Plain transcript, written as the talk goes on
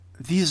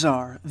These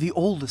are the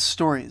oldest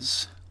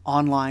stories,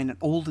 online at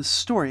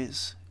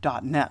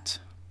oldeststories.net.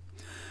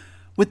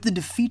 With the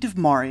defeat of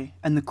Mari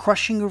and the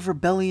crushing of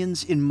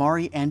rebellions in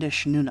Mari and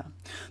Eshnunna,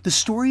 the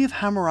story of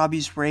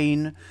Hammurabi's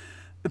reign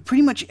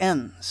pretty much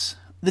ends.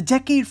 The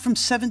decade from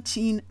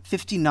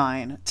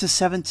 1759 to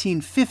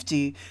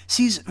 1750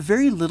 sees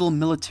very little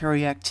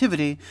military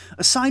activity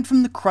aside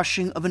from the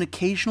crushing of an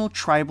occasional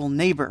tribal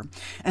neighbor,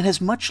 and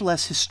has much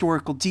less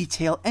historical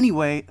detail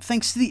anyway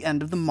thanks to the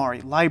end of the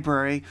Mari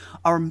Library,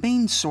 our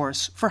main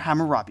source for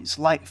Hammurabi's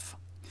life.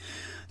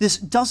 This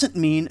doesn't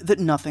mean that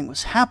nothing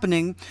was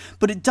happening,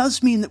 but it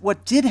does mean that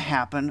what did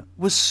happen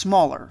was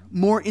smaller,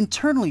 more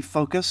internally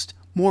focused,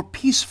 more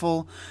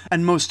peaceful,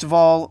 and most of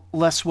all,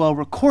 less well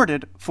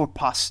recorded for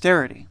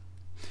posterity.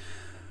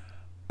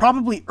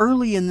 Probably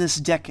early in this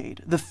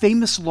decade, the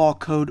famous law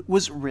code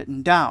was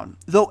written down,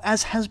 though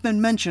as has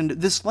been mentioned,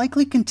 this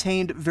likely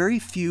contained very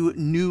few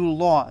new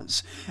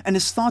laws, and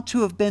is thought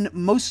to have been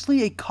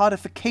mostly a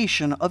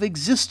codification of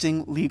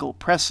existing legal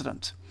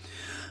precedent.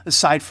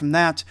 Aside from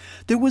that,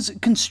 there was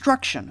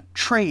construction,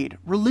 trade,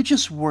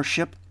 religious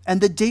worship,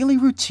 and the daily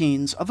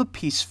routines of a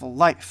peaceful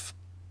life.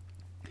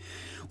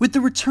 With the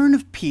return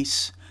of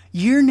peace,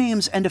 year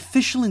names and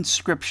official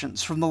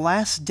inscriptions from the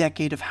last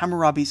decade of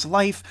Hammurabi's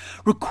life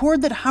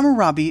record that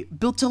Hammurabi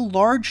built a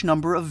large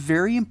number of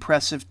very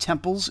impressive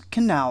temples,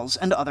 canals,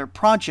 and other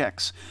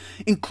projects,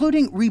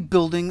 including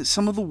rebuilding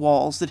some of the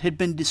walls that had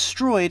been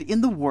destroyed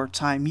in the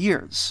wartime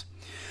years.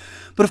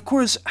 But of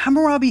course,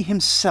 Hammurabi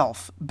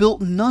himself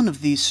built none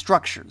of these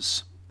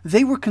structures.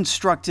 They were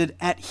constructed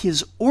at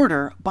his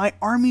order by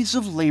armies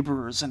of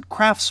laborers and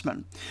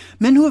craftsmen,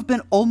 men who have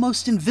been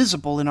almost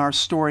invisible in our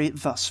story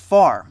thus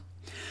far.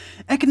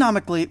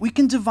 Economically, we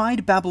can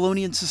divide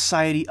Babylonian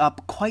society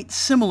up quite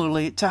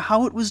similarly to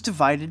how it was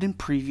divided in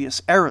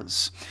previous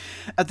eras.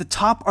 At the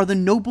top are the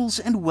nobles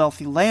and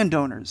wealthy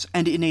landowners,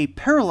 and in a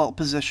parallel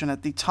position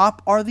at the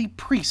top are the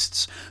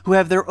priests, who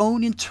have their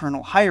own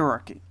internal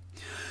hierarchy.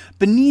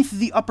 Beneath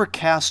the upper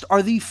caste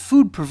are the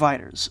food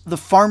providers, the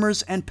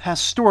farmers and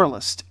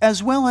pastoralists,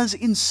 as well as,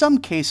 in some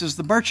cases,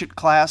 the merchant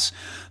class,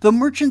 though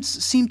merchants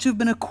seem to have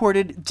been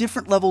accorded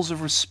different levels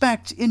of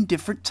respect in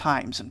different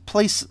times and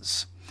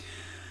places.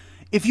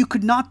 If you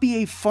could not be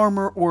a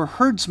farmer or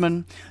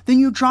herdsman, then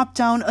you drop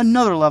down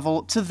another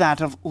level to that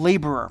of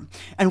laborer,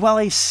 and while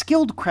a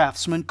skilled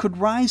craftsman could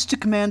rise to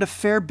command a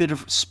fair bit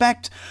of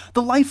respect,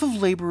 the life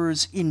of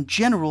laborers in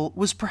general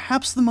was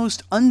perhaps the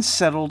most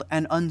unsettled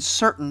and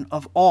uncertain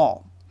of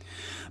all.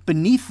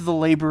 Beneath the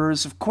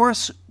laborers, of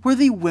course, were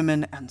the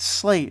women and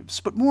slaves,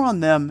 but more on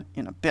them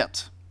in a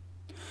bit.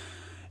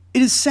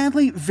 It is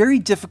sadly very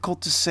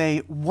difficult to say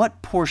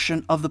what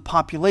portion of the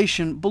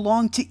population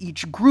belonged to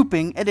each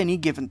grouping at any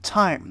given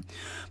time,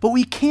 but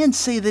we can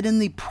say that in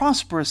the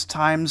prosperous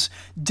times,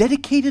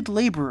 dedicated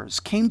laborers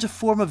came to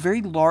form a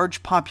very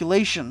large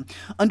population,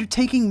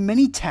 undertaking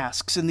many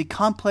tasks in the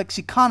complex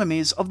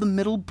economies of the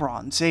Middle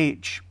Bronze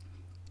Age.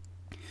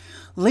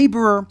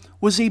 Laborer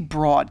was a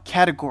broad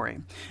category,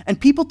 and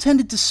people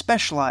tended to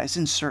specialize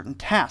in certain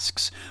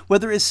tasks,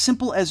 whether as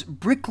simple as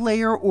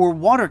bricklayer or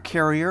water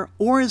carrier,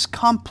 or as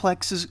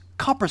complex as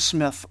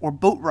coppersmith or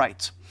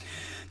boatwright.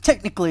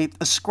 Technically,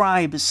 a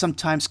scribe is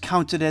sometimes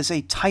counted as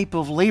a type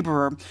of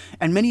laborer,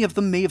 and many of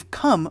them may have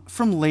come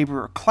from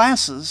laborer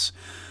classes,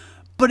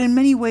 but in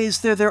many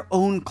ways they're their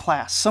own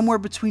class, somewhere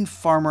between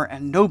farmer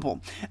and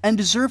noble, and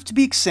deserve to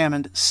be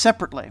examined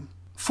separately.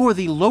 For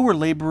the lower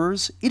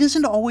laborers, it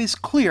isn't always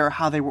clear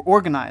how they were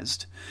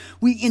organized.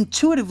 We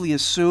intuitively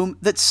assume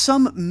that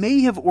some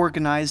may have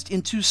organized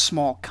into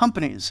small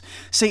companies,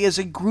 say as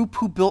a group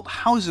who built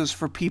houses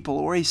for people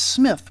or a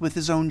smith with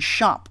his own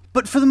shop.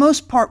 But for the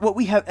most part, what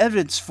we have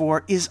evidence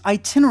for is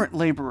itinerant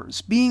laborers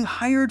being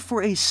hired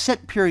for a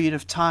set period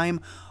of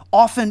time,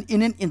 often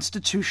in an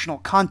institutional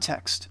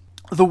context.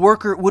 The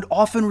worker would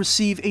often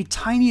receive a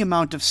tiny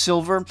amount of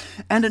silver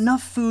and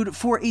enough food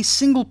for a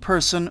single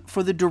person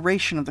for the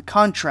duration of the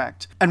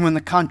contract, and when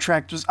the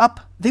contract was up,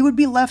 they would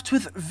be left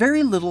with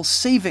very little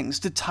savings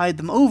to tide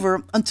them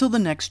over until the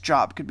next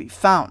job could be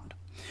found.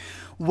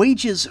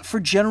 Wages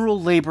for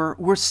general labor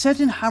were set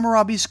in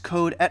Hammurabi's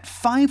code at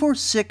 5 or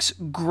 6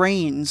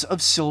 grains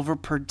of silver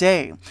per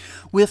day,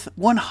 with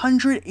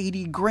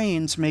 180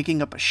 grains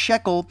making up a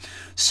shekel,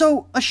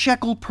 so a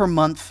shekel per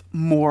month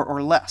more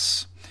or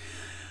less.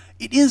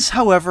 It is,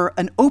 however,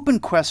 an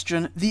open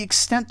question the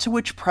extent to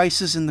which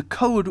prices in the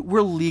code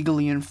were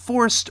legally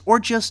enforced or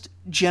just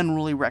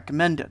generally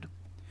recommended.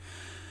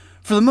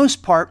 For the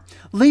most part,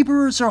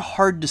 laborers are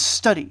hard to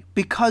study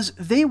because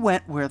they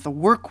went where the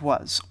work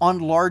was, on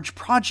large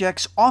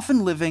projects,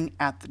 often living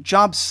at the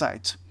job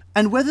site.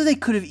 And whether they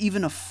could have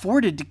even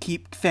afforded to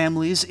keep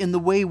families in the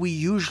way we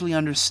usually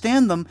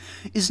understand them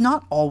is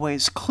not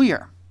always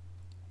clear.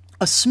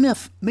 A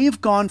smith may have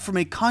gone from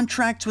a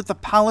contract with the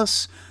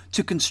palace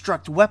to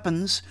construct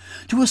weapons,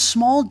 to a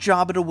small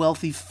job at a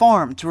wealthy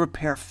farm to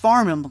repair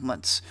farm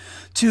implements,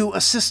 to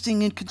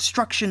assisting in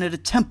construction at a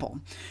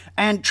temple,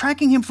 and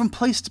tracking him from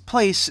place to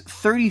place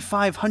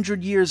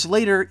 3,500 years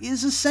later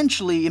is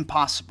essentially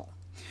impossible.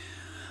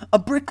 A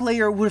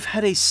bricklayer would have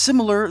had a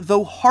similar,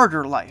 though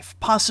harder life,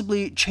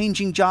 possibly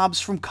changing jobs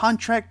from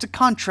contract to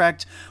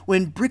contract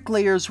when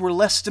bricklayers were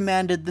less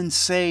demanded than,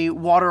 say,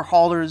 water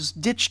haulers,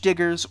 ditch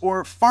diggers,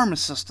 or farm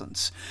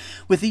assistants,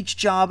 with each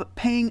job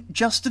paying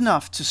just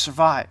enough to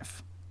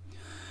survive.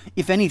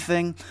 If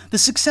anything, the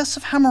success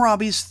of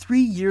Hammurabi's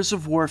 3 years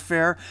of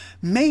warfare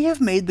may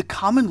have made the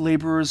common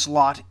laborer's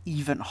lot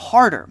even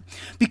harder,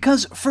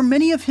 because for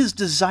many of his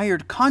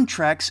desired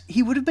contracts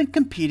he would have been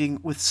competing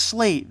with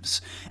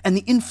slaves, and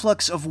the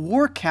influx of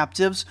war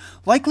captives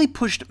likely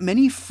pushed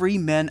many free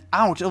men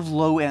out of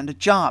low-end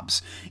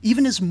jobs,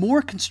 even as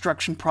more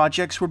construction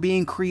projects were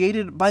being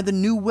created by the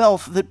new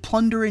wealth that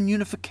plunder and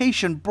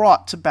unification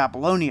brought to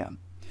Babylonia.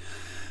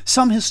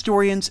 Some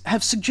historians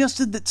have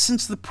suggested that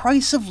since the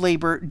price of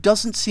labor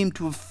doesn't seem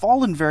to have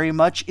fallen very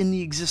much in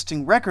the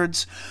existing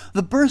records,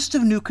 the burst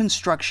of new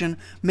construction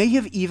may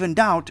have evened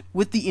out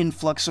with the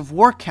influx of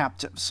war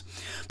captives.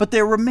 But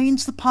there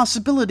remains the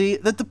possibility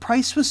that the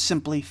price was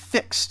simply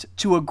fixed,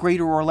 to a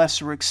greater or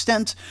lesser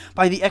extent,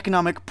 by the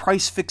economic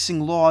price-fixing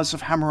laws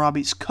of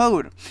Hammurabi's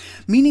code,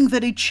 meaning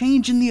that a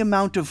change in the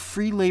amount of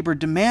free labor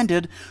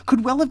demanded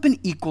could well have been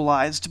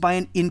equalized by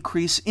an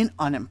increase in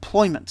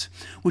unemployment,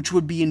 which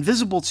would be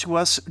invisible to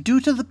us due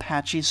to the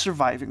patchy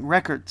surviving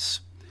records.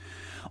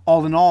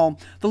 All in all,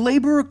 the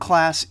laborer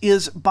class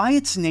is, by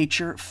its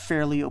nature,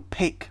 fairly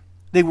opaque.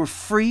 They were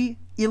free,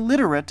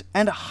 illiterate,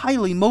 and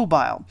highly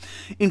mobile,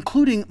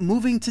 including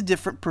moving to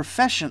different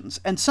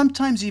professions and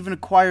sometimes even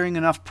acquiring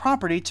enough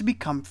property to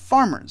become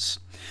farmers.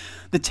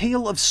 The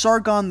tale of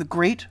Sargon the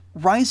Great,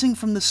 rising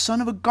from the son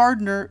of a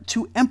gardener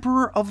to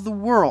emperor of the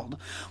world,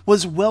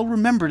 was well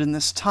remembered in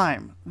this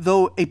time,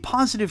 though a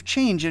positive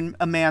change in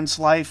a man's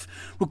life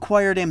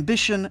required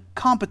ambition,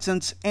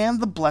 competence, and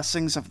the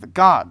blessings of the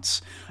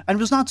gods, and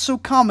was not so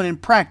common in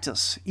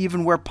practice,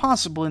 even where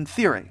possible in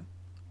theory.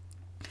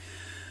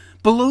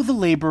 Below the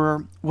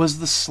laborer was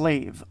the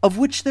slave, of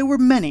which there were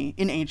many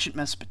in ancient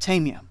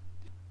Mesopotamia.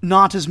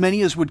 Not as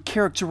many as would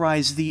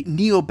characterize the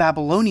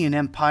Neo-Babylonian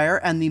Empire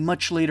and the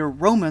much later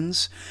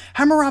Romans,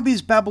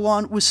 Hammurabi's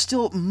Babylon was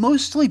still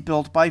mostly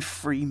built by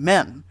free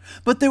men,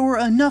 but there were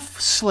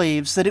enough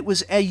slaves that it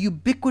was a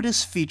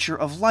ubiquitous feature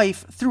of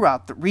life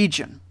throughout the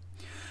region.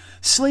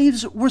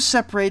 Slaves were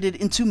separated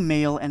into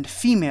male and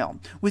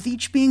female, with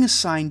each being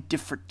assigned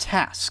different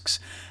tasks,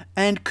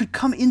 and could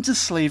come into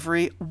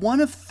slavery one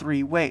of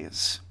 3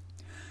 ways.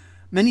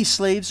 Many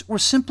slaves were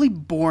simply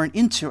born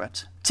into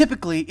it.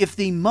 Typically, if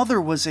the mother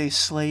was a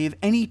slave,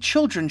 any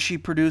children she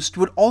produced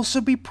would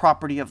also be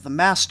property of the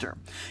master,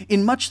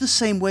 in much the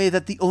same way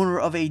that the owner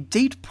of a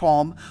date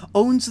palm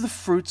owns the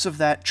fruits of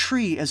that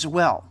tree as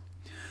well.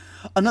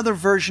 Another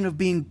version of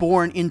being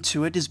born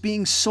into it is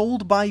being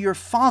sold by your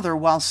father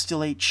while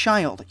still a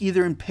child,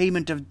 either in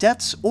payment of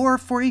debts or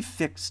for a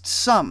fixed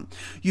sum,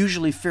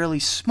 usually fairly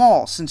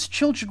small since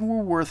children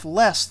were worth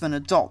less than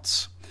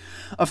adults.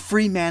 A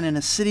free man in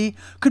a city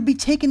could be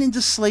taken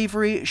into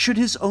slavery should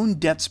his own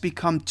debts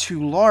become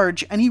too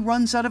large and he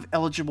runs out of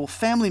eligible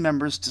family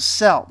members to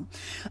sell.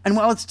 And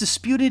while it's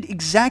disputed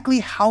exactly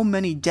how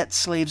many debt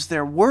slaves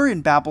there were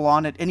in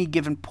Babylon at any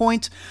given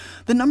point,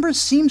 the number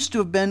seems to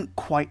have been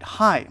quite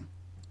high.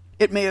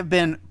 It may have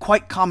been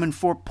quite common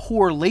for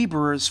poor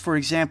laborers, for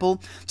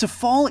example, to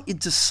fall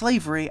into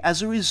slavery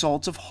as a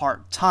result of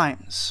hard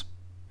times.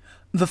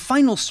 The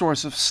final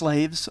source of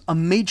slaves, a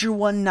major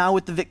one now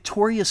with the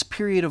victorious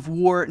period of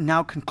war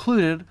now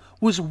concluded,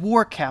 was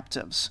war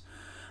captives.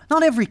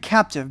 Not every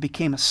captive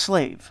became a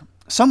slave.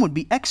 Some would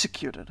be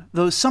executed,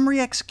 though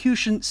summary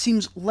execution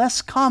seems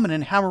less common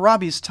in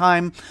Hammurabi's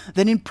time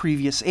than in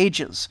previous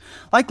ages,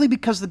 likely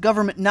because the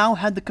government now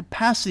had the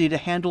capacity to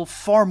handle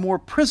far more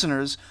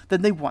prisoners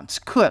than they once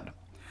could.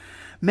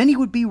 Many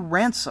would be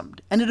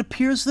ransomed, and it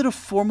appears that a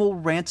formal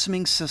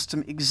ransoming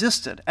system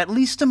existed, at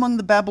least among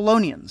the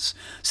Babylonians,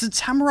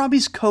 since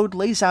Hammurabi's code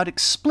lays out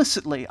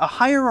explicitly a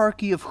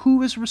hierarchy of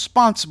who is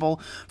responsible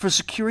for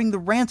securing the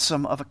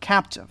ransom of a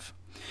captive.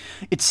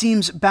 It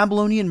seems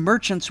Babylonian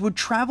merchants would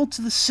travel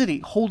to the city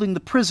holding the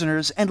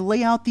prisoners and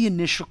lay out the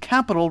initial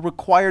capital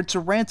required to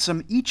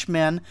ransom each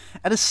man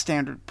at a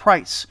standard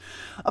price,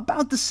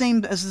 about the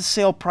same as the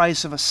sale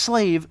price of a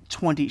slave,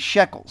 20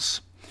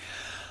 shekels.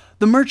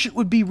 The merchant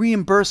would be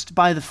reimbursed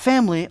by the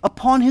family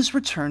upon his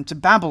return to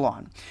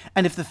Babylon,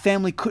 and if the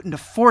family couldn't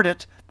afford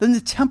it, then the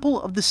temple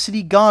of the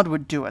city god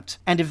would do it,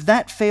 and if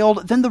that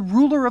failed, then the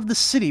ruler of the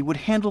city would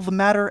handle the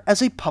matter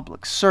as a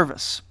public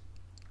service.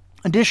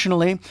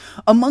 Additionally,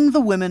 among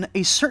the women,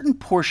 a certain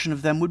portion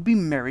of them would be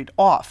married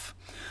off.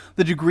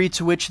 The degree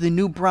to which the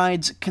new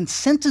brides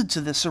consented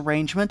to this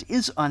arrangement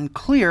is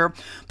unclear,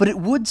 but it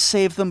would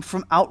save them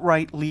from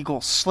outright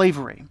legal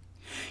slavery.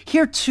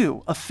 Here,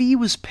 too, a fee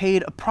was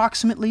paid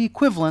approximately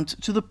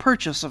equivalent to the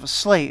purchase of a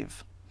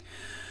slave.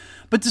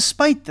 But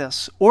despite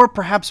this, or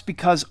perhaps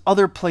because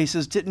other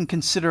places didn't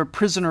consider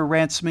prisoner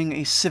ransoming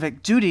a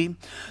civic duty,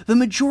 the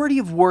majority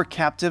of war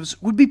captives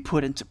would be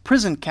put into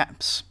prison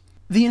camps.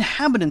 The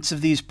inhabitants of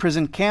these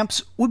prison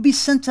camps would be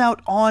sent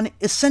out on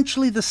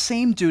essentially the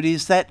same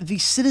duties that the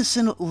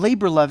citizen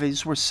labor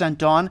levies were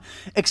sent on,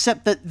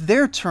 except that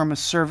their term of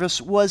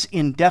service was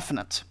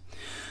indefinite.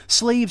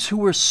 Slaves who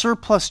were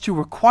surplus to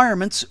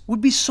requirements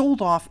would be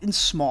sold off in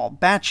small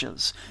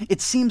batches. It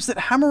seems that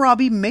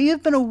Hammurabi may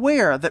have been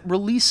aware that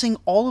releasing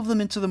all of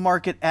them into the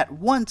market at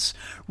once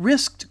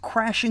risked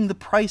crashing the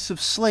price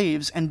of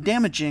slaves and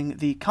damaging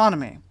the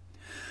economy.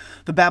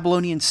 The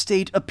Babylonian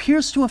state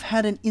appears to have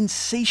had an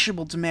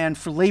insatiable demand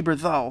for labor,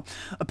 though,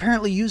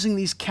 apparently using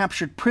these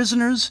captured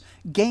prisoners,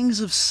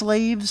 gangs of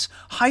slaves,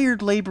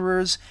 hired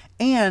laborers,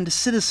 and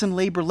citizen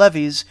labor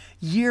levies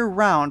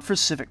year-round for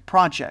civic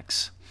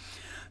projects.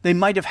 They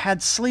might have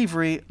had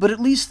slavery, but at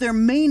least there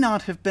may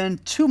not have been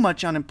too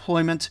much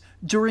unemployment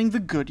during the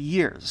good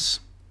years.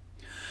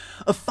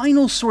 A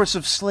final source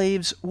of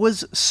slaves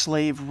was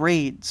slave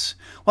raids.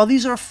 While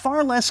these are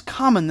far less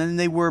common than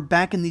they were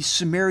back in the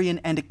Sumerian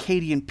and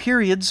Akkadian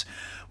periods,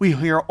 we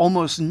hear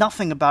almost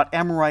nothing about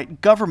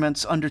Amorite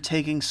governments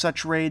undertaking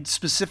such raids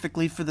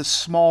specifically for the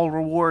small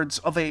rewards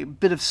of a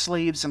bit of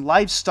slaves and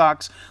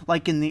livestock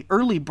like in the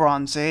early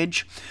Bronze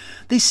Age.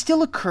 They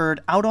still occurred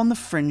out on the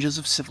fringes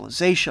of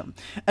civilization,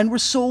 and were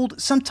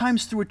sold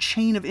sometimes through a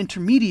chain of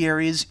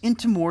intermediaries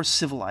into more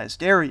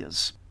civilized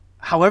areas.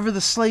 However the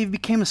slave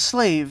became a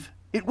slave,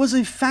 it was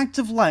a fact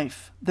of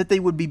life that they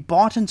would be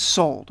bought and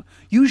sold,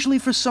 usually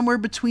for somewhere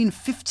between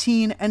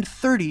 15 and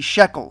 30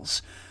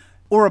 shekels,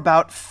 or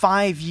about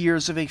 5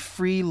 years of a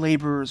free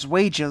laborer's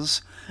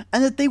wages,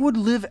 and that they would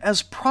live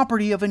as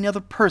property of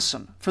another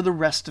person for the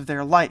rest of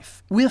their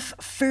life, with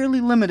fairly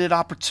limited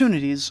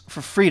opportunities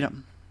for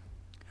freedom.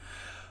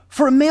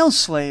 For a male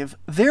slave,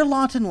 their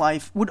lot in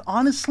life would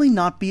honestly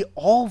not be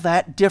all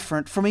that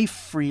different from a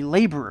free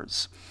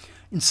laborer's.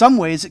 In some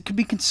ways, it could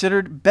be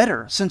considered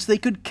better, since they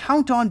could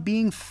count on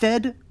being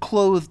fed,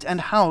 clothed, and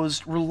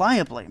housed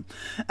reliably,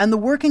 and the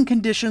working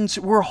conditions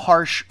were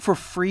harsh for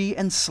free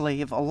and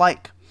slave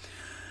alike.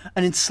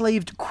 An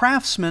enslaved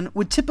craftsman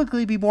would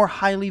typically be more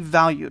highly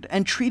valued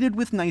and treated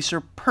with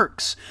nicer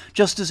perks,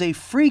 just as a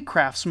free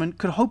craftsman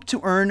could hope to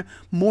earn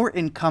more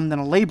income than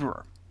a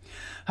laborer.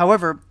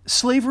 However,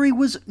 slavery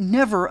was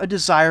never a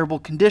desirable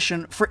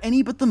condition for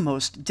any but the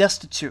most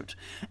destitute,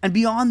 and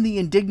beyond the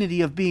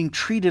indignity of being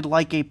treated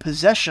like a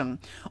possession,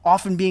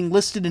 often being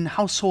listed in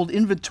household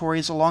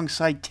inventories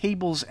alongside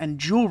tables and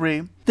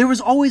jewelry, there was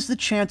always the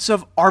chance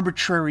of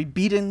arbitrary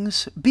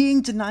beatings,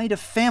 being denied a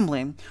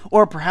family,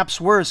 or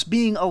perhaps worse,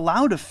 being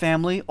allowed a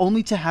family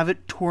only to have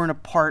it torn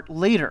apart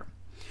later.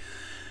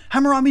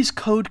 Hammurabi's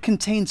code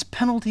contains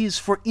penalties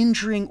for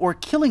injuring or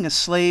killing a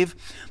slave,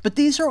 but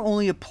these are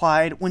only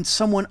applied when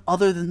someone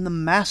other than the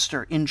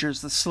master injures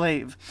the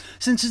slave,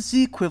 since it's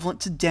the equivalent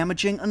to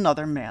damaging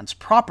another man's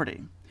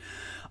property.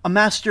 A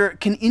master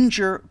can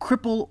injure,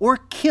 cripple, or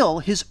kill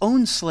his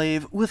own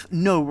slave with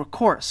no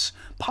recourse,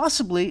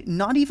 possibly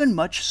not even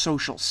much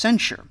social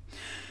censure.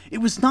 It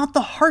was not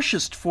the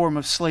harshest form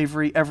of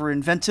slavery ever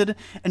invented,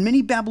 and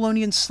many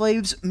Babylonian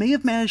slaves may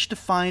have managed to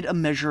find a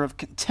measure of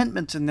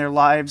contentment in their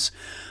lives,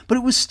 but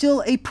it was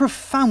still a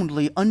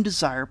profoundly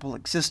undesirable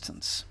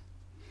existence.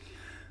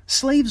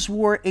 Slaves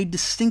wore a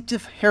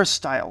distinctive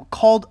hairstyle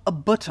called a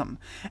buttum,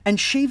 and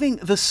shaving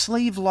the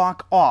slave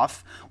lock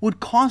off would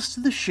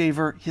cost the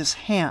shaver his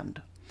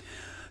hand.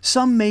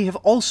 Some may have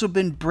also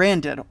been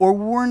branded or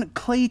worn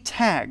clay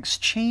tags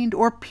chained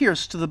or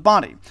pierced to the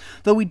body,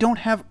 though we don't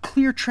have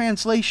clear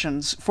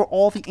translations for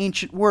all the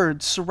ancient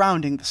words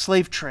surrounding the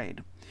slave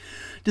trade.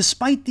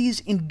 Despite these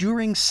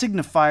enduring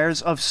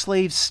signifiers of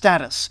slave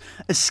status,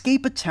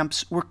 escape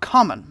attempts were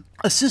common.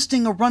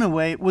 Assisting a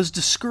runaway was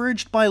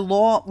discouraged by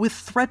law with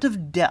threat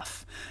of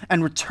death,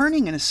 and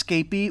returning an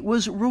escapee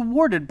was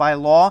rewarded by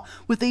law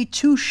with a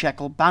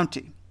 2-shekel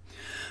bounty.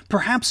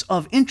 Perhaps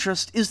of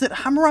interest is that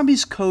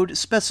Hammurabi's code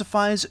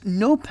specifies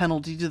no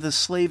penalty to the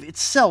slave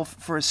itself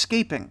for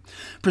escaping,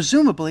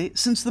 presumably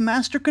since the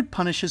master could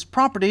punish his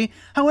property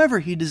however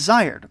he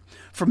desired,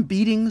 from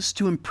beatings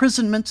to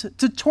imprisonment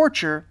to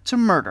torture to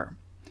murder.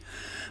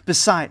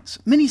 Besides,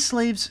 many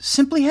slaves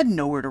simply had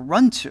nowhere to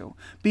run to,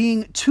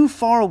 being too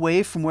far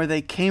away from where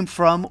they came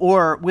from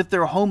or with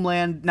their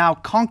homeland now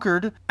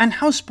conquered, and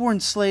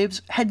houseborn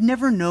slaves had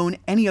never known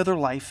any other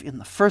life in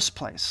the first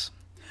place.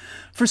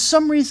 For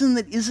some reason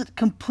that isn't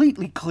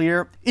completely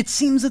clear, it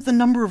seems that the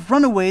number of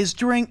runaways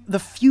during the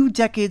few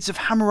decades of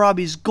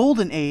Hammurabi's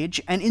Golden Age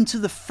and into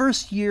the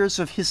first years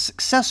of his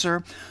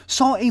successor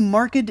saw a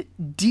marked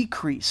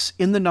decrease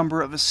in the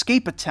number of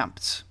escape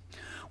attempts.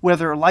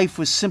 Whether life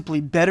was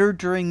simply better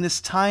during this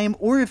time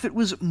or if it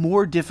was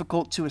more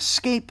difficult to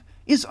escape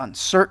is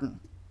uncertain.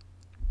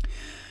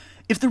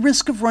 If the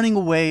risk of running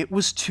away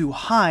was too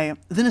high,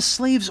 then a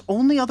slave's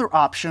only other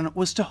option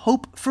was to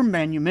hope for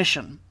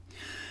manumission.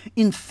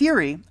 In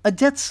theory, a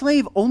debt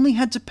slave only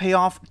had to pay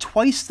off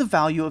twice the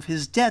value of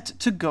his debt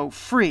to go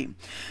free,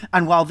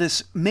 and while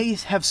this may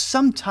have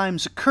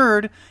sometimes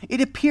occurred,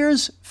 it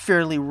appears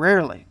fairly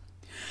rarely.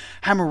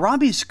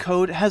 Hammurabi's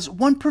code has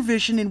one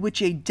provision in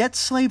which a debt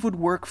slave would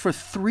work for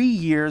 3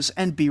 years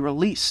and be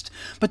released,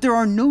 but there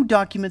are no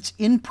documents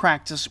in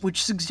practice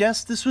which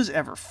suggest this was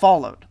ever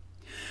followed.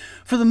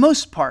 For the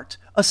most part,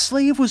 a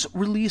slave was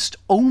released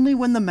only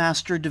when the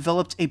master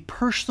developed a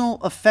personal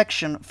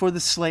affection for the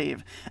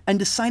slave and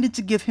decided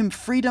to give him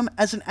freedom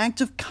as an act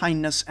of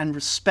kindness and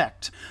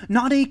respect.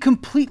 Not a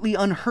completely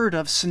unheard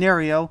of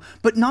scenario,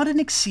 but not an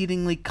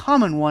exceedingly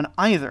common one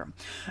either,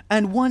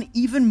 and one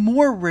even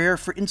more rare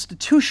for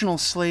institutional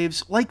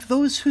slaves like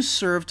those who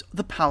served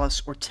the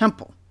palace or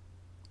temple.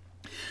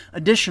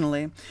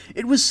 Additionally,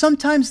 it was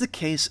sometimes the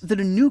case that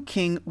a new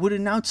king would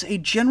announce a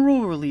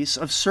general release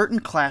of certain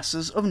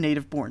classes of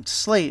native-born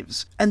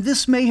slaves, and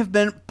this may have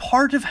been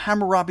part of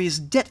Hammurabi's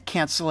debt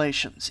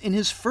cancellations in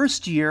his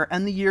first year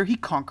and the year he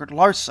conquered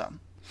Larsa.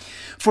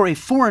 For a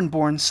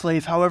foreign-born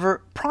slave,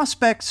 however,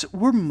 prospects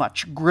were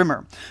much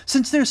grimmer,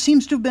 since there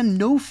seems to have been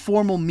no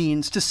formal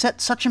means to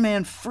set such a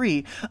man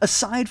free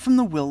aside from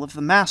the will of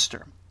the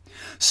master.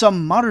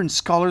 Some modern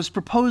scholars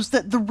propose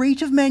that the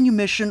rate of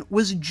manumission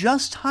was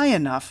just high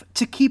enough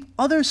to keep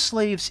other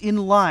slaves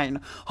in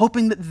line,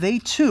 hoping that they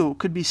too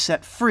could be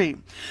set free.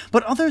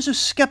 But others are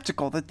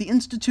skeptical that the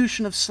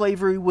institution of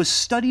slavery was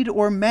studied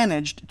or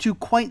managed to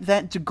quite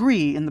that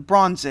degree in the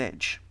Bronze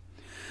Age.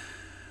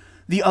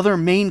 The other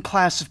main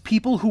class of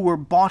people who were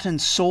bought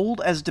and sold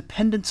as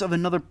dependents of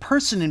another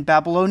person in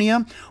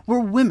Babylonia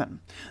were women.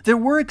 There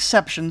were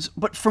exceptions,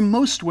 but for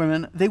most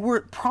women, they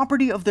were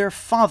property of their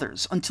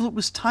fathers until it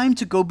was time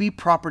to go be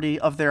property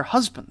of their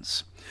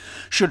husbands.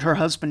 Should her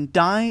husband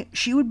die,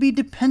 she would be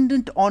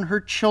dependent on her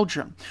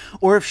children,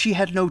 or if she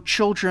had no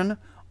children,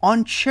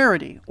 on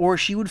charity, or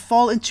she would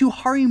fall into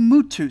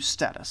harimutu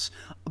status,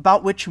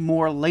 about which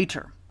more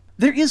later.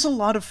 There is a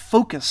lot of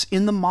focus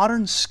in the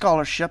modern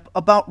scholarship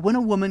about when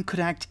a woman could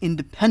act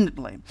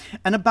independently,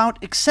 and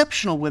about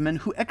exceptional women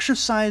who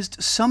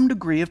exercised some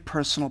degree of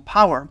personal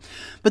power,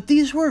 but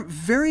these were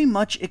very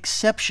much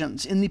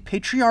exceptions in the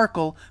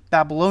patriarchal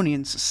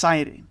Babylonian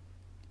society.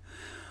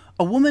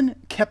 A woman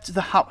kept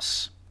the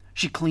house.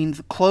 She cleaned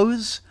the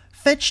clothes,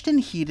 fetched and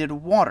heated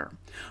water,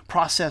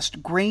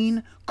 processed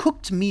grain,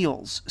 cooked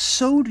meals,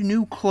 sewed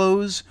new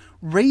clothes,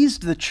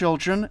 raised the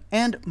children,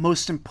 and,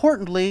 most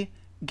importantly,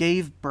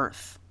 gave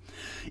birth.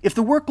 If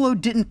the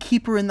workload didn't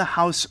keep her in the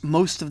house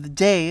most of the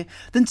day,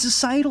 then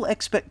societal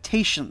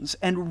expectations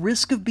and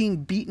risk of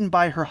being beaten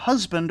by her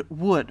husband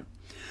would.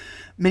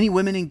 Many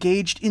women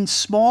engaged in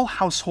small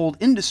household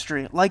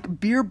industry, like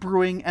beer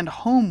brewing and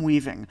home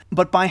weaving,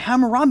 but by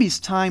Hammurabi's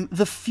time,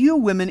 the few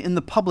women in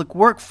the public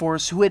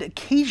workforce who had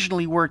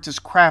occasionally worked as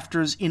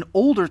crafters in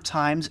older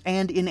times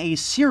and in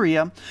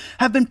Assyria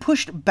have been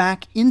pushed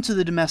back into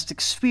the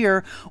domestic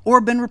sphere or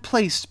been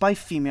replaced by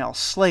female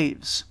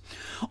slaves.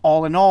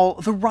 All in all,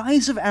 the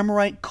rise of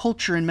Amorite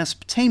culture in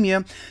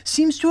Mesopotamia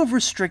seems to have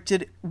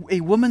restricted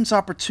a woman's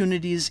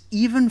opportunities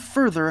even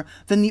further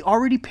than the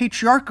already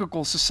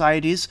patriarchal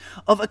societies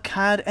of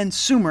Akkad and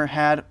Sumer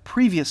had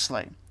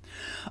previously.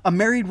 A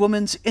married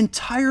woman's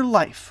entire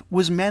life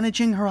was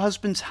managing her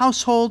husband's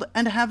household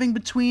and having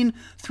between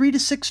 3 to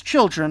 6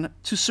 children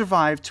to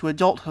survive to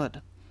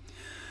adulthood.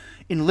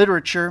 In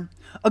literature,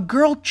 a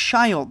girl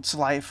child's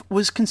life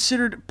was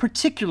considered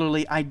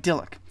particularly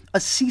idyllic, a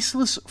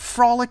ceaseless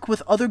frolic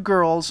with other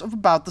girls of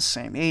about the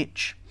same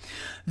age.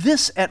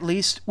 This, at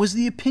least, was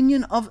the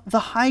opinion of the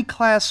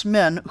high-class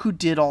men who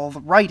did all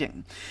the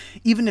writing,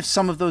 even if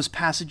some of those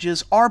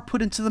passages are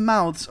put into the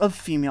mouths of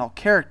female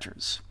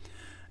characters.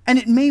 And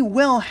it may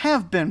well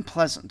have been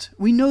pleasant.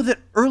 We know that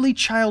early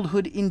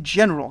childhood in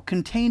general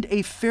contained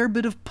a fair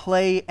bit of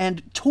play,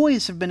 and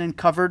toys have been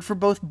uncovered for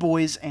both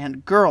boys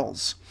and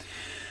girls.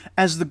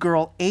 As the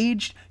girl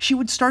aged, she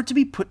would start to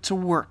be put to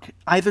work,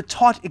 either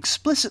taught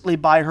explicitly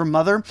by her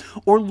mother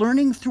or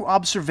learning through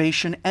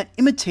observation and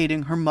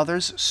imitating her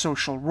mother's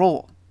social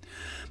role.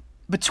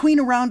 Between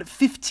around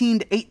 15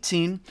 to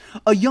 18,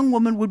 a young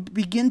woman would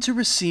begin to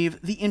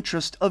receive the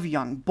interest of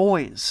young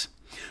boys.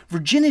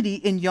 Virginity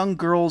in young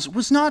girls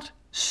was not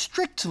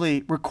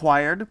strictly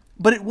required,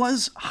 but it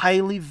was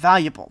highly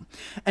valuable,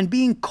 and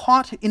being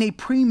caught in a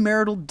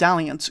premarital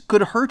dalliance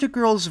could hurt a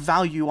girl's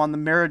value on the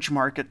marriage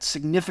market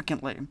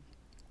significantly.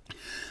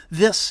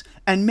 This,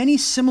 and many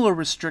similar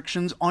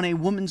restrictions on a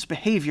woman's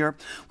behavior,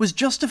 was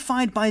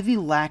justified by the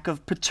lack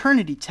of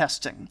paternity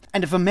testing,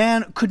 and if a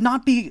man could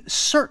not be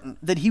certain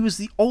that he was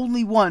the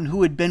only one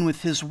who had been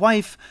with his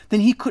wife,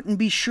 then he couldn't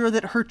be sure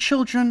that her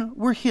children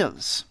were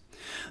his.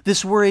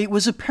 This worry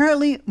was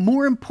apparently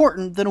more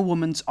important than a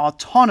woman's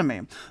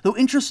autonomy, though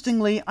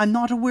interestingly, I'm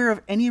not aware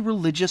of any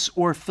religious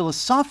or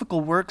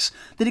philosophical works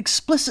that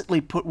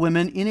explicitly put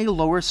women in a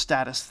lower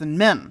status than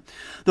men,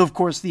 though of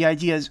course the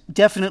idea is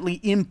definitely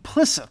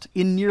implicit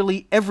in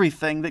nearly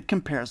everything that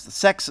compares the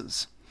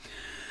sexes.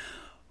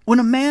 When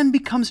a man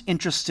becomes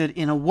interested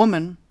in a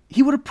woman,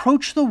 he would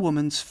approach the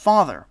woman's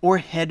father, or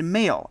head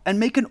male, and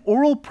make an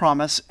oral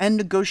promise and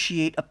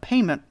negotiate a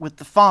payment with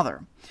the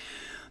father.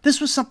 This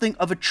was something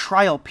of a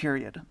trial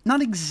period,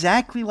 not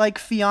exactly like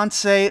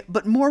fiancé,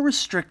 but more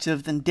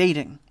restrictive than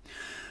dating.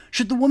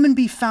 Should the woman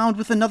be found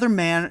with another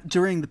man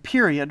during the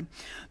period,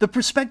 the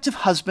prospective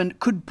husband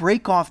could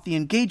break off the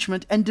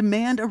engagement and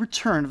demand a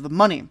return of the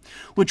money,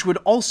 which would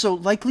also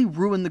likely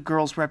ruin the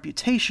girl's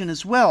reputation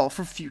as well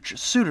for future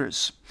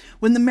suitors.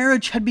 When the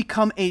marriage had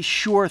become a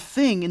sure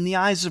thing in the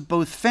eyes of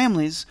both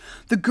families,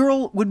 the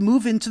girl would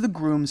move into the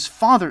groom's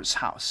father's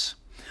house.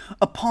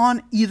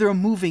 Upon either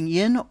moving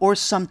in or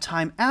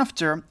sometime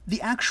after,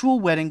 the actual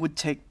wedding would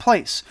take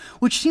place,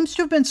 which seems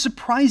to have been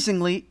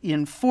surprisingly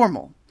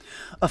informal.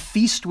 A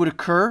feast would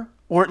occur,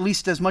 or at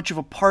least as much of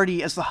a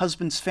party as the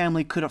husband's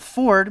family could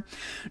afford,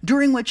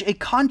 during which a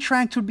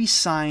contract would be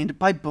signed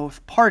by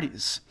both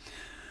parties.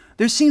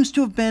 There seems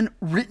to have been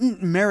written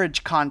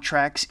marriage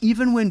contracts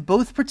even when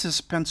both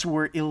participants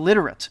were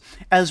illiterate,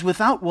 as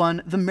without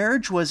one, the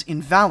marriage was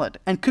invalid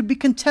and could be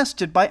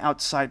contested by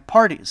outside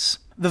parties.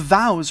 The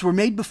vows were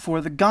made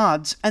before the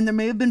gods, and there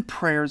may have been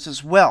prayers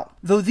as well,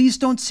 though these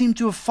don't seem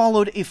to have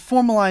followed a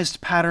formalized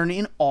pattern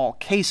in all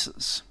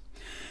cases.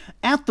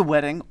 At the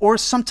wedding, or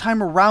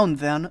sometime around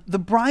then, the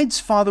bride's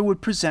father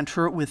would present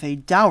her with a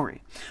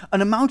dowry,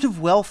 an amount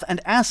of wealth and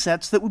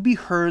assets that would be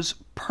hers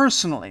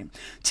personally,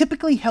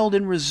 typically held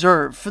in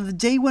reserve for the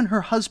day when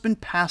her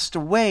husband passed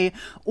away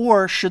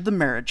or should the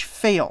marriage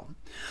fail.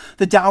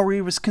 The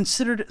dowry was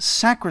considered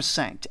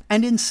sacrosanct,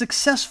 and in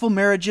successful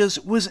marriages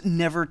was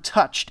never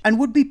touched, and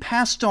would be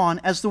passed on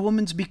as the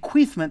woman's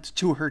bequeathment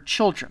to her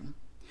children.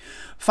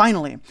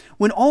 Finally,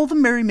 when all the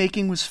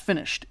merrymaking was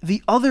finished,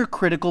 the other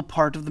critical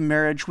part of the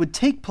marriage would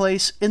take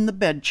place in the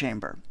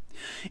bedchamber.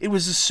 It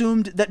was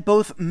assumed that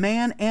both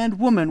man and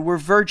woman were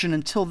virgin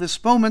until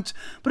this moment,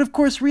 but of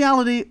course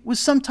reality was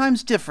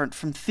sometimes different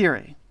from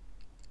theory.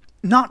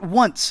 Not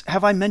once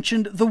have I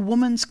mentioned the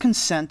woman's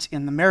consent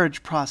in the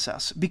marriage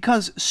process,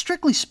 because,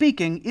 strictly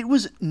speaking, it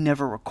was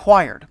never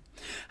required.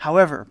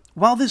 However,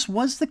 while this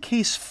was the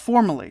case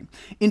formally,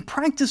 in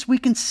practice we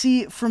can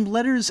see from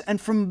letters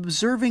and from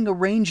observing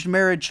arranged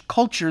marriage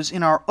cultures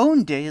in our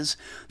own days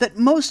that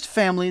most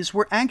families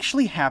were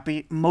actually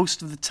happy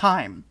most of the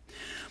time.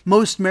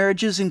 Most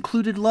marriages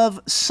included love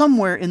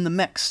somewhere in the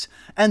mix,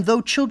 and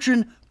though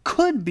children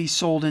could be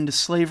sold into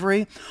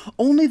slavery,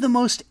 only the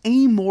most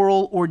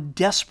amoral or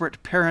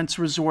desperate parents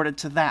resorted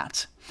to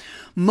that.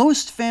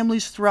 Most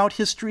families throughout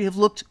history have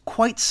looked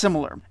quite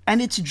similar, and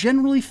it's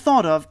generally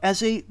thought of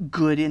as a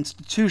good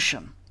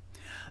institution.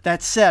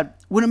 That said,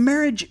 when a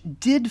marriage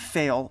did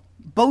fail,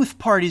 both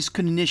parties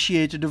could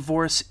initiate a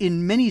divorce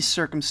in many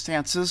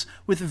circumstances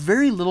with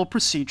very little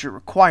procedure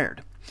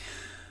required.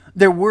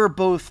 There were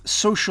both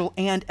social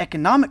and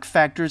economic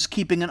factors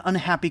keeping an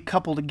unhappy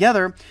couple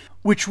together,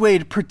 which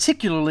weighed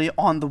particularly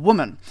on the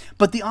woman,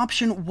 but the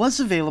option was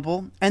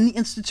available, and the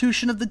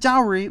institution of the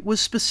dowry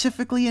was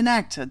specifically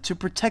enacted to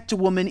protect a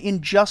woman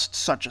in just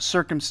such a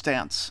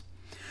circumstance.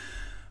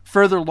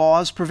 Further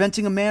laws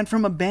preventing a man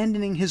from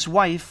abandoning his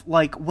wife,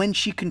 like when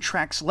she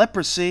contracts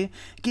leprosy,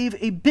 gave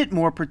a bit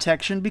more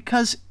protection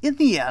because, in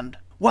the end,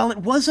 while it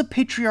was a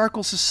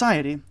patriarchal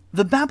society,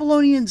 the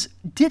Babylonians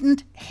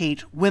didn't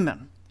hate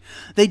women.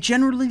 They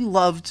generally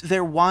loved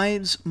their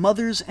wives,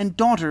 mothers, and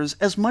daughters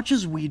as much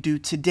as we do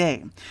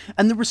today,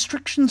 and the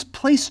restrictions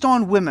placed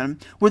on women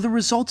were the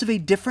result of a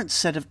different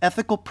set of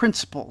ethical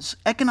principles,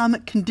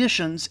 economic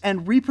conditions,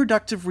 and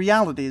reproductive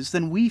realities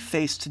than we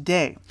face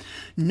today,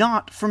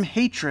 not from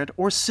hatred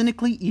or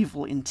cynically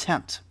evil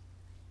intent.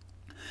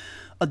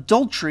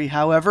 Adultery,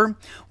 however,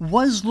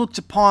 was looked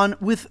upon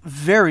with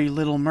very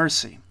little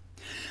mercy.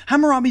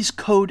 Hammurabi's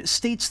code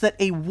states that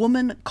a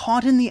woman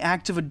caught in the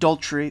act of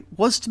adultery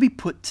was to be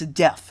put to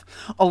death,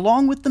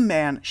 along with the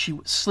man she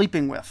was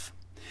sleeping with.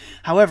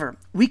 However,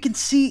 we can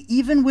see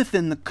even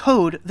within the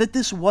code that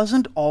this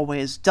wasn't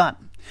always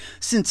done,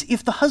 since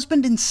if the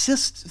husband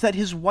insists that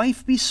his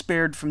wife be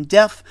spared from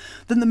death,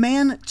 then the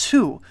man,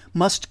 too,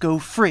 must go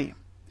free.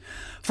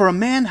 For a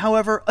man,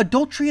 however,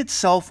 adultery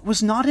itself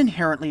was not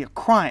inherently a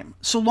crime,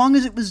 so long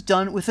as it was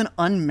done with an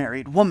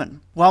unmarried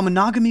woman. While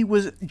monogamy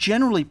was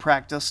generally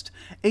practiced,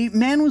 a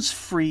man was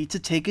free to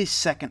take a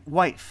second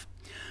wife.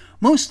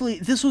 Mostly,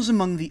 this was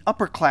among the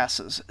upper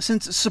classes,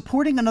 since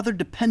supporting another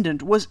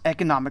dependent was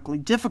economically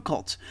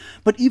difficult.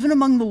 But even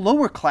among the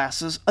lower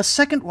classes, a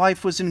second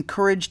wife was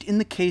encouraged in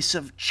the case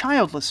of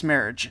childless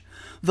marriage,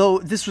 though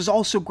this was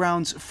also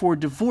grounds for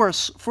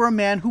divorce for a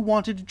man who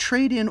wanted to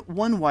trade in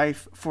one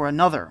wife for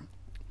another.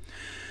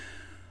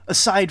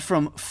 Aside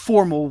from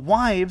formal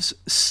wives,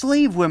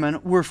 slave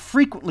women were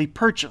frequently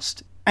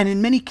purchased, and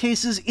in many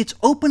cases it's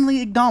openly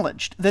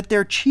acknowledged that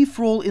their chief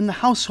role in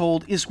the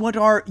household is what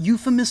are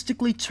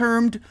euphemistically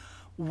termed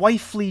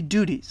wifely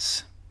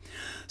duties.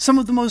 Some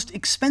of the most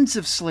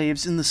expensive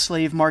slaves in the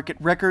slave market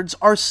records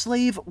are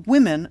slave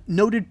women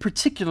noted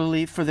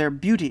particularly for their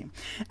beauty,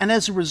 and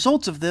as a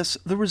result of this,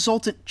 the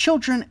resultant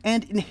children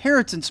and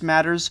inheritance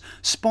matters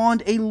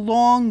spawned a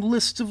long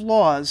list of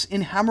laws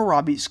in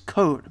Hammurabi's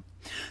code.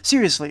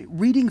 Seriously,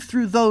 reading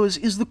through those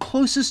is the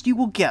closest you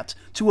will get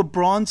to a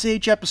Bronze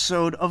Age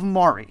episode of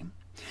Mari.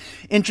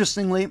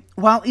 Interestingly,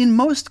 while in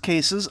most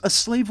cases a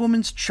slave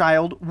woman's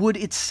child would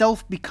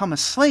itself become a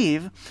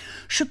slave,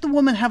 should the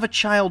woman have a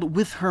child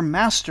with her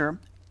master,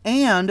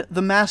 and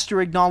the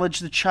master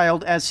acknowledged the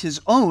child as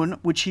his own,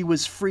 which he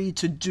was free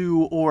to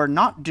do or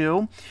not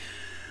do,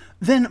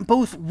 then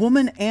both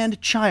woman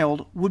and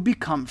child would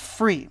become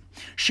free,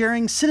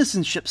 sharing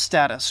citizenship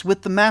status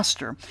with the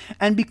master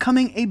and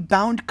becoming a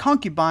bound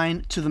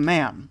concubine to the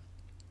man.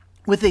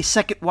 With a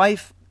second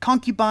wife,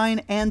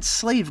 concubine, and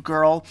slave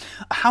girl,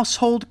 a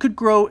household could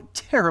grow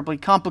terribly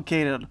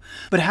complicated.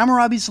 But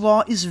Hammurabi's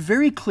law is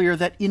very clear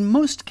that in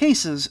most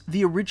cases,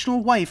 the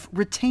original wife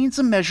retains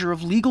a measure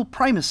of legal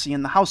primacy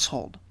in the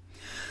household.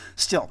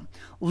 Still,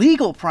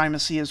 legal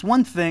primacy is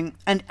one thing,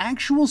 and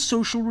actual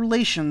social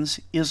relations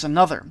is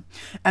another.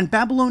 And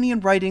Babylonian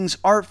writings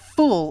are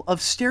full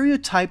of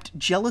stereotyped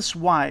jealous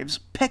wives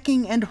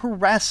pecking and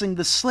harassing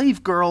the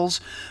slave girls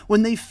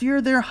when they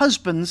fear their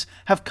husbands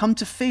have come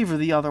to favor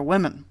the other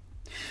women.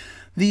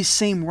 These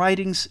same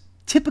writings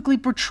typically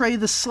portray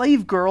the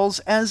slave girls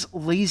as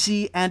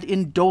lazy and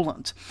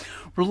indolent,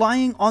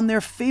 relying on their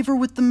favor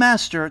with the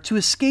master to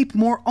escape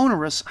more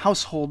onerous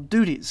household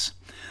duties.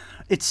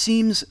 It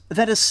seems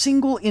that a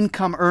single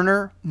income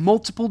earner,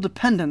 multiple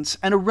dependents,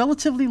 and a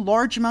relatively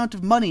large amount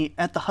of money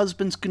at the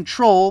husband's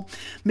control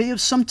may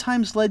have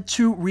sometimes led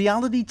to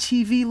reality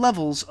TV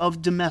levels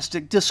of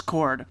domestic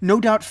discord,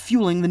 no doubt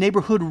fueling the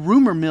neighborhood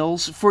rumor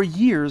mills for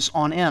years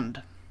on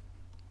end.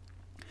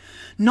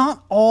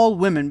 Not all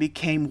women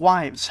became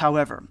wives,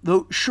 however,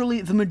 though surely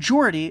the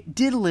majority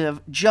did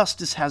live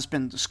just as has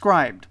been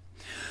described.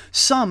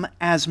 Some,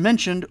 as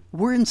mentioned,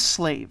 were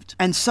enslaved,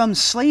 and some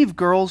slave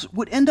girls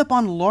would end up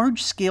on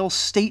large-scale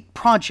state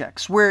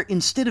projects where,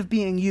 instead of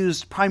being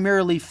used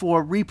primarily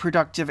for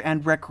reproductive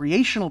and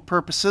recreational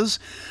purposes,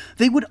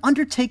 they would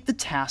undertake the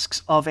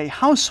tasks of a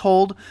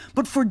household,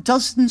 but for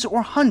dozens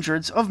or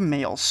hundreds of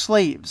male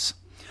slaves.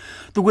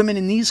 The women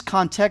in these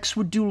contexts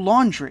would do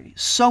laundry,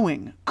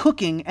 sewing,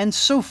 cooking, and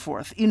so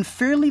forth in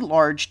fairly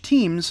large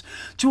teams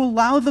to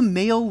allow the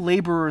male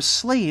laborer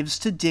slaves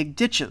to dig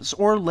ditches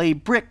or lay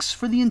bricks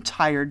for the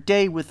entire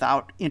day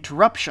without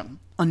interruption.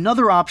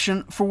 Another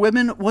option for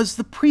women was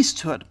the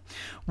priesthood,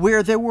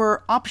 where there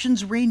were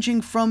options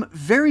ranging from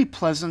very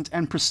pleasant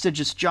and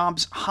prestigious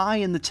jobs high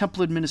in the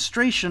temple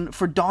administration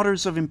for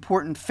daughters of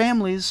important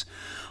families,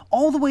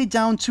 all the way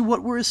down to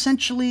what were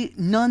essentially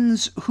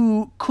nuns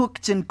who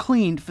cooked and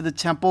cleaned for the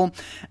temple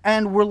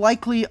and were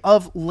likely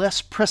of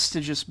less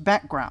prestigious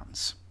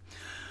backgrounds.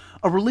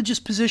 A religious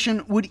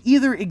position would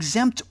either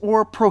exempt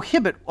or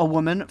prohibit a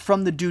woman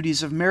from the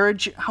duties of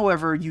marriage,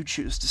 however you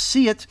choose to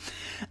see it,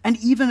 and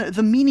even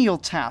the menial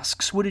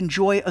tasks would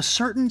enjoy a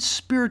certain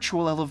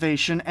spiritual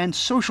elevation and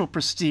social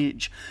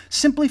prestige,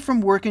 simply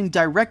from working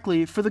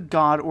directly for the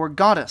god or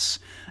goddess,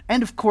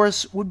 and of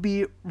course would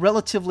be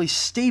relatively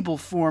stable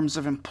forms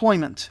of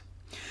employment.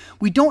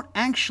 We don't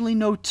actually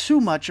know too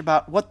much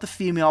about what the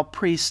female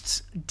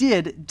priests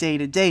did day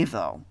to day,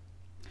 though.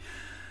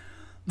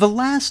 The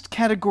last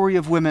category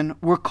of women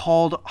were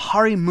called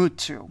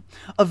harimutu,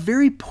 a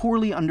very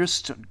poorly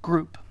understood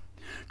group.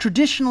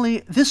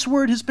 Traditionally, this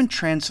word has been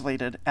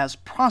translated as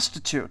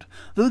prostitute,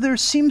 though there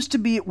seems to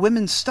be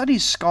women's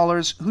studies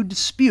scholars who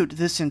dispute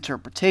this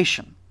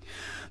interpretation.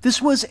 This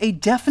was a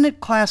definite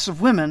class of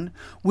women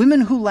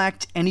who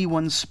lacked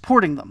anyone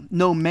supporting them,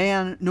 no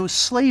man, no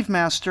slave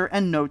master,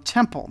 and no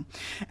temple.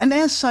 And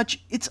as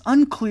such, it's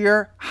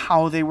unclear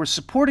how they were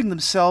supporting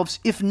themselves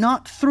if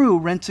not through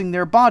renting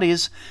their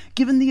bodies,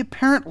 given the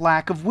apparent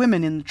lack of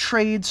women in the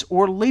trades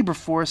or labor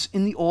force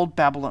in the Old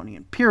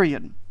Babylonian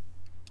period.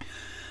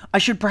 I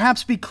should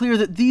perhaps be clear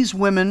that these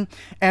women,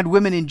 and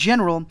women in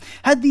general,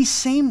 had the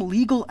same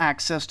legal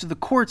access to the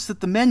courts that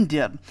the men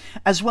did,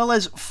 as well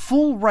as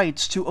full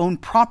rights to own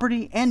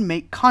property and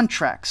make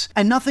contracts,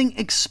 and nothing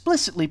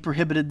explicitly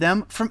prohibited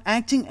them from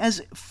acting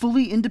as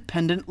fully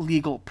independent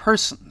legal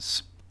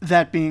persons.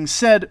 That being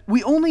said,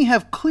 we only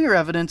have clear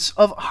evidence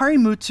of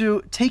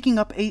harimutu taking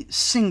up a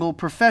single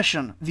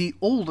profession, the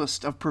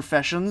oldest of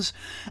professions,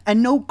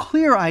 and no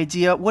clear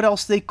idea what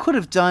else they could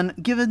have done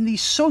given the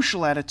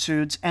social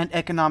attitudes and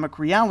economic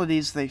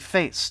realities they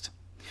faced.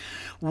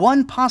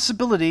 One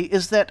possibility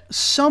is that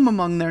some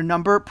among their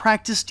number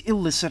practiced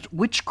illicit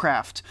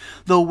witchcraft,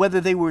 though whether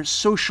they were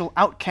social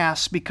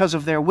outcasts because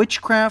of their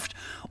witchcraft,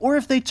 or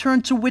if they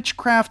turned to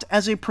witchcraft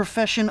as a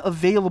profession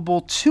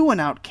available to an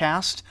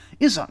outcast,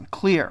 is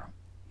unclear.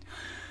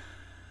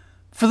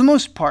 For the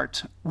most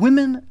part,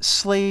 women,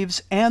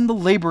 slaves, and the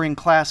laboring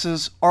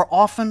classes are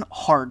often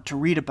hard to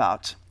read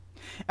about.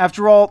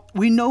 After all,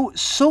 we know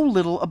so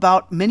little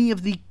about many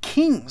of the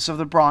kings of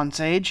the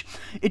Bronze Age,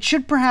 it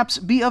should perhaps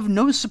be of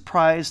no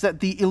surprise that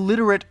the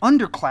illiterate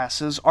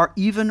underclasses are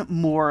even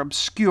more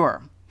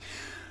obscure.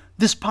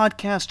 This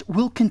podcast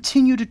will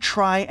continue to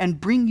try and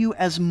bring you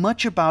as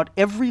much about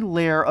every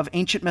layer of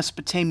ancient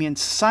Mesopotamian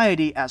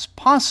society as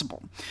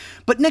possible.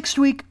 But next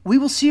week, we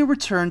will see a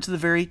return to the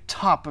very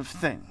top of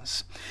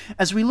things,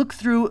 as we look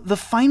through the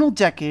final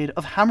decade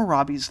of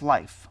Hammurabi's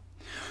life.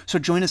 So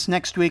join us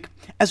next week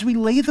as we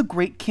lay the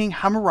great King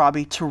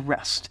Hammurabi to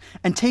rest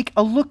and take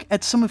a look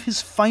at some of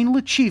his final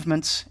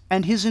achievements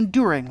and his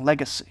enduring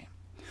legacy.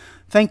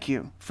 Thank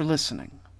you for listening.